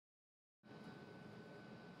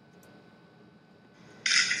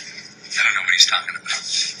talking about.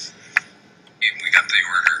 We got the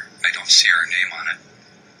order. I don't see our name on it.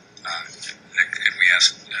 Could we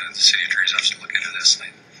ask the city attorney's office to look into this?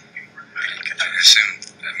 I assume,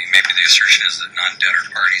 maybe the assertion is that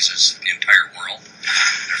non-debtor parties is the entire world.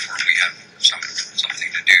 Therefore, we have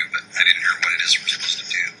something to do, but I didn't hear what it is we're supposed to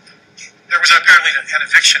do. There was apparently an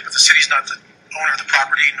eviction, but the city's not the owner of the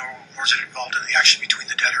property, nor is it involved in the action between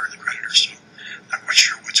the debtor and the creditor, so I'm not quite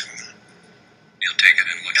sure what's going on. You'll take it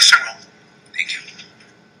and look Yes, at it? I will. Thank you.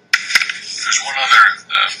 There's one other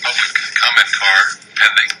public comment card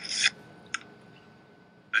pending.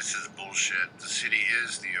 This is bullshit. The city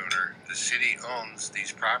is the owner. The city owns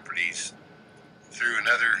these properties through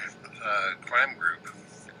another crime group.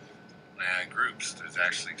 Groups. There's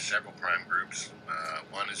actually several crime groups.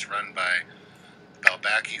 One is run by the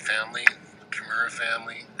Balbaki family, the Kimura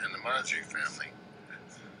family, and the Mazri family.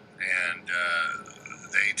 And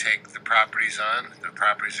they take the properties on. The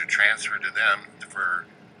properties are transferred to them for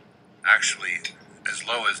actually as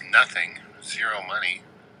low as nothing, zero money,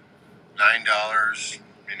 $9,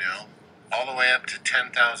 all the way up to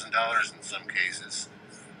 $10,000 in some cases,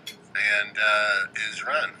 and is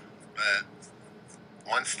run. But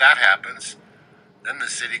once that happens, then the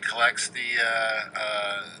city collects the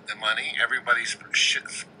money. Everybody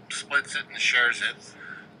splits it and shares it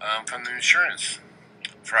from the insurance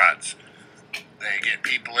frauds. They get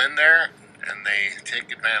people in there and they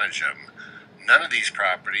take advantage of them. None of these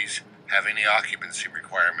properties have any occupancy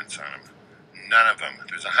requirements on them. None of them.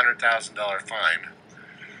 There's a $100,000 fine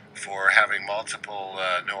for having multiple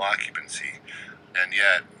no occupancy, and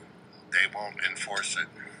yet they won't enforce it.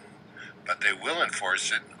 But they will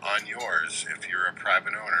enforce it on yours if you're a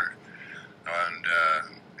private owner and,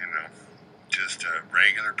 just a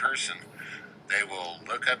regular person. They will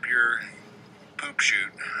look up your poop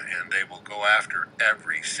chute and they will go after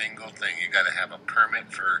every single thing. You got to have a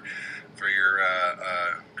permit for your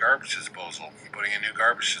garbage disposal, putting a new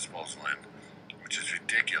garbage disposal in, which is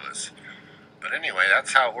ridiculous. But anyway,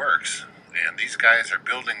 that's how it works. And these guys are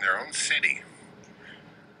building their own city.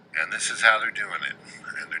 And this is how they're doing it.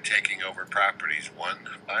 And they're taking over properties one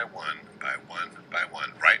by one, by one, by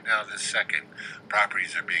one. Right now, this second,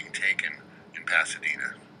 properties are being taken in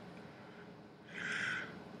Pasadena.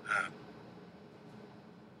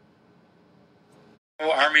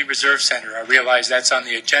 Army Reserve Center. I realize that's on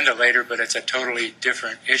the agenda later, but it's a totally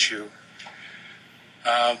different issue.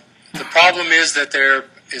 The problem is that there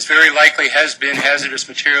is very likely has been hazardous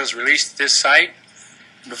materials released at this site.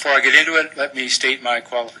 Before I get into it, let me state my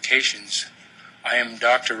qualifications. I am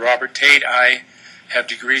Dr. Robert Tate. I have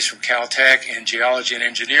degrees from Caltech in geology and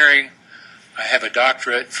engineering. I have a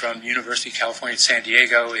doctorate from University of California, San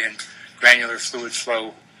Diego in granular fluid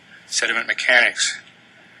flow sediment mechanics.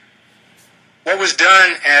 What was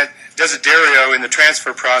done at Desiderio in the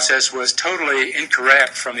transfer process was totally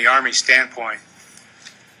incorrect from the Army standpoint.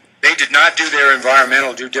 They did not do their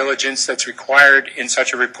environmental due diligence that's required in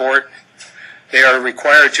such a report. They are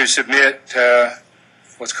required to submit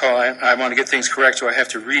what's called, I want to get things correct so I have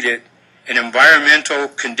to read it, an environmental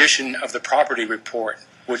condition of the property report,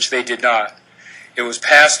 which they did not. It was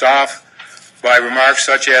passed off by remarks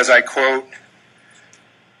such as, I quote,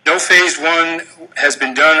 "No phase one has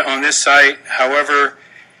been done on this site. However,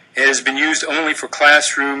 it has been used only for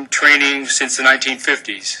classroom training since the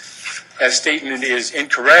 1950s. That statement is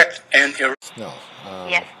incorrect and No.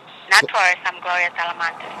 Yes. Not Torres. I'm Gloria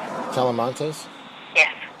Talamantes. Talamantes?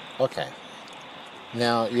 Yes. Okay.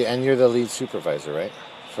 Now, you're the lead supervisor, right?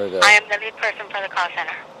 I am the lead person for the call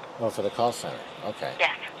center. Oh, for the call center. Okay.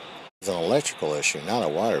 Yes. It's an electrical issue, not a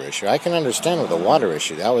water issue. I can understand with the water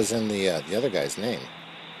issue. That was in the other guy's name.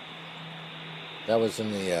 That was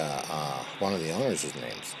in the one of the owners'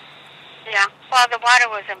 names. Yeah. Well, the water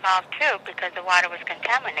was involved too because the water was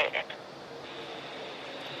contaminated.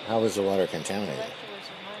 How was the water contaminated?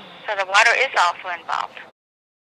 So the water is also involved.